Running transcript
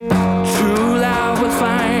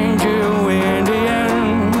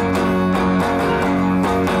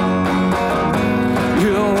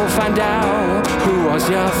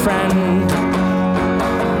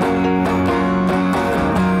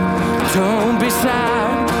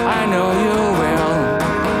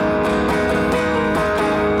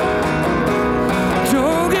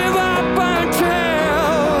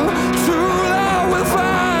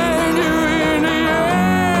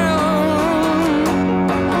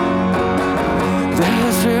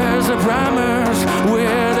drummers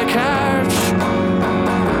with a catch.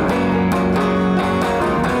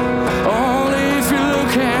 Only if you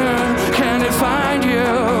look here can it find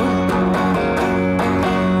you.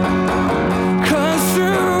 'Cause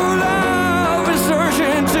true love is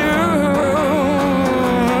searching too.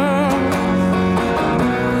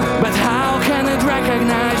 But how can it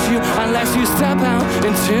recognize you unless you step out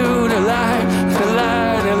into